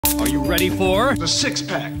Are you ready for The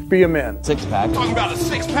six-pack. Be a man. Six-pack. Talking about a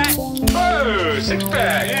six-pack? Oh,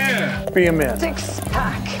 six-pack, yeah. Be a man.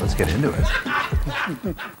 Six-pack. Let's get into it.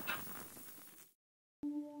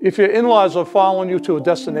 If your in-laws are following you to a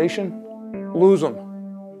destination, lose them.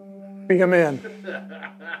 Be a man.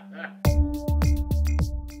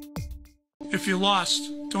 If you're lost,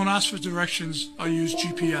 don't ask for directions or use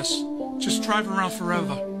GPS. Just drive around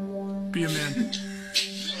forever. Be a man.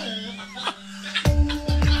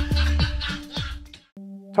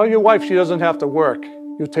 Tell your wife she doesn't have to work.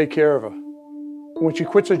 You'll take care of her. When she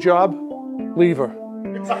quits her job, leave her.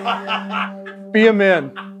 Be a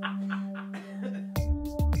man.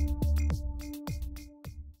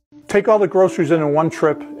 Take all the groceries in one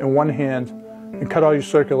trip in one hand and cut all your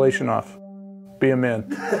circulation off. Be a man.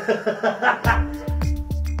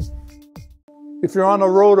 If you're on the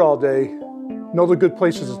road all day, know the good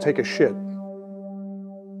places to take a shit.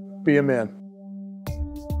 Be a man.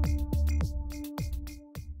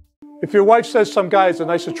 If your wife says some guy has a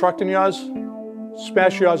nicer truck than yours,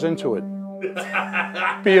 smash yours into it.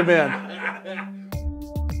 Be a man.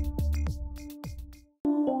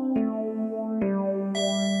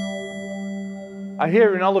 I hear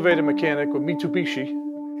you're an elevator mechanic with Mitsubishi.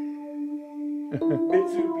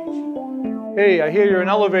 Hey, I hear you're an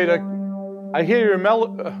elevator. I hear you're an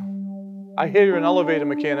elevator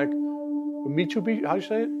mechanic with Mitsubishi. How do you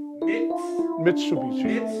say it?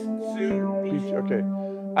 Mitsubishi. Okay.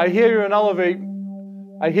 I hear you're an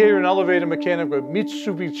elevator mechanic with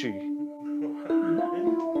Mitsubishi.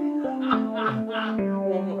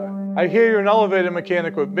 I hear you're an elevator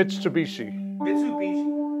mechanic with Mitsubishi.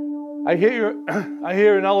 I hear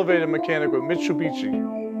an elevator mechanic with Mitsubishi.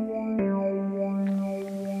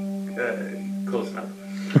 Close enough.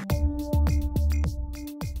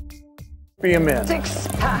 Be a man.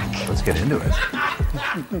 Six-pack. Let's get into it.